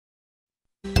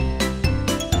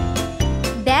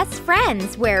best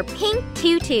friends wear pink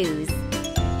tutus.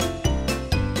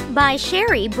 By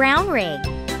Sherry Brownrigg.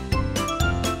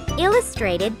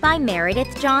 Illustrated by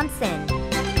Meredith Johnson.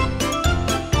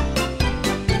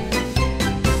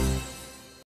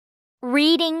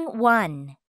 Reading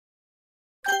 1.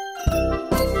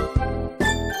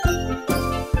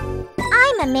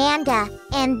 I'm Amanda,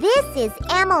 and this is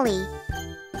Emily.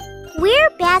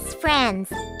 We're best friends,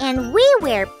 and we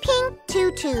wear pink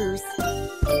tutus.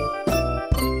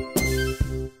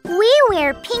 We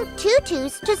wear pink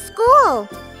tutus to school.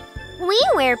 We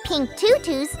wear pink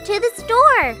tutus to the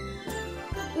store.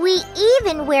 We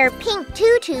even wear pink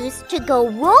tutus to go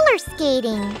roller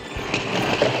skating.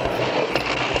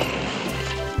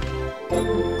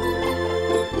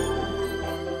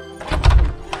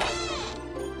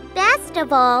 Best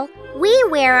of all, we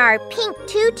wear our pink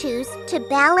tutus to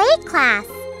ballet class.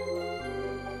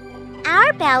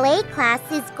 Our ballet class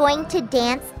is going to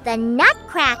dance the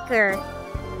Nutcracker.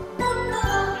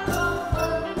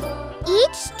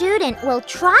 Each student will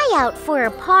try out for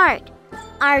a part.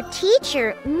 Our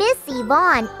teacher, Miss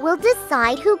Yvonne, will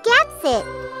decide who gets it.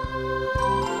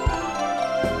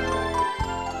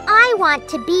 I want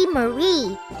to be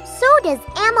Marie. So does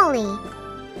Emily.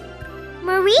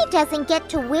 Marie doesn't get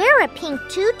to wear a pink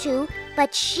tutu,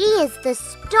 but she is the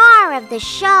star of the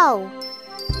show.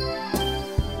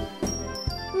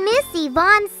 Miss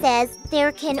Yvonne says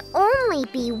there can only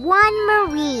be one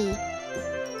Marie.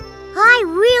 I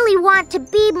really want to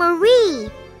be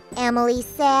Marie, Emily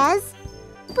says.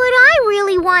 But I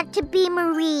really want to be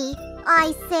Marie,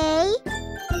 I say.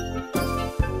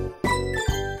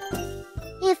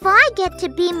 If I get to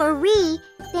be Marie,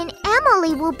 then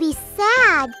Emily will be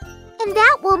sad, and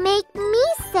that will make me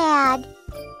sad.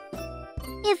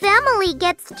 If Emily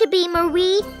gets to be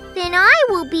Marie, then I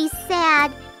will be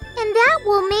sad, and that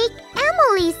will make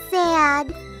Emily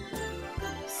sad.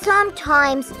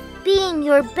 Sometimes being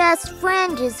your best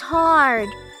friend is hard,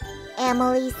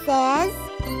 Emily says.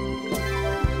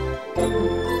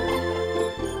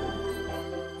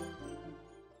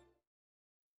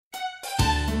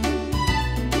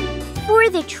 For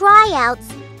the tryouts,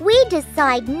 we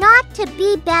decide not to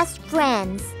be best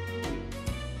friends.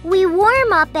 We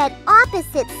warm up at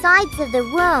opposite sides of the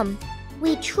room.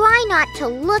 We try not to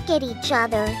look at each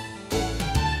other.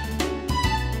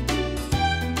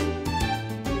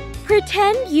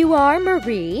 Pretend you are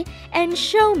Marie and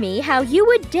show me how you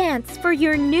would dance for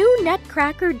your new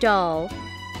Nutcracker doll,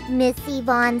 Miss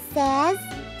Yvonne says.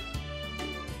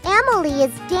 Emily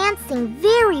is dancing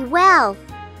very well.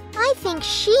 I think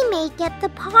she may get the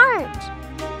part.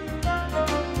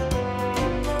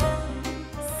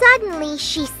 Suddenly,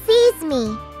 she sees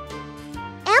me.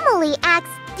 Emily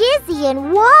acts dizzy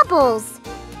and wobbles.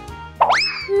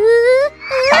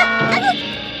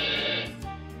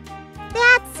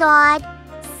 That's odd.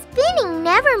 Spinning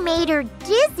never made her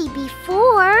dizzy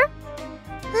before.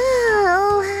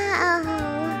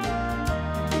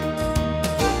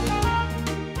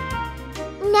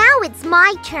 Now it's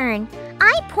my turn.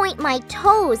 I point my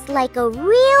toes like a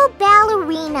real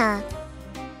ballerina.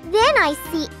 Then I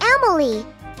see Emily.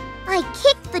 I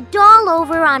kick the doll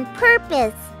over on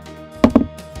purpose.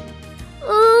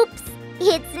 Oops,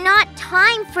 it's not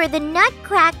time for the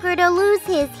Nutcracker to lose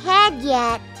his head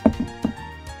yet.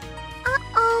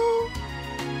 Uh-oh.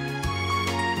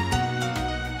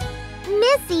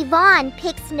 Miss Yvonne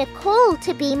picks Nicole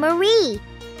to be Marie.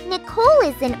 Nicole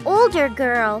is an older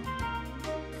girl.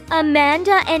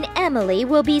 Amanda and Emily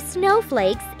will be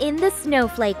snowflakes in the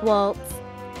snowflake waltz,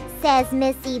 says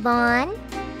Miss Yvonne.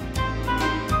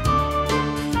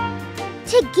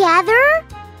 Together?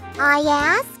 I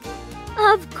ask.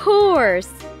 Of course,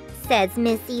 says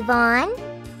Miss Yvonne.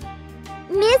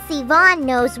 Miss Yvonne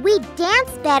knows we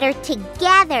dance better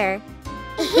together.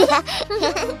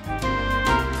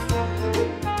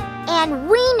 And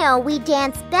we know we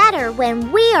dance better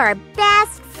when we are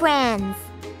best friends.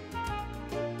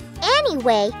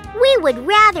 Anyway, we would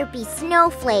rather be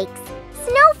snowflakes.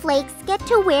 Snowflakes get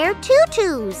to wear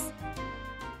tutus.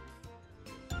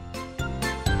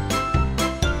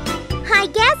 I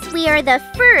guess we are the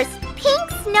first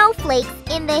pink snowflakes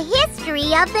in the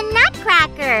history of the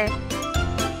Nutcracker.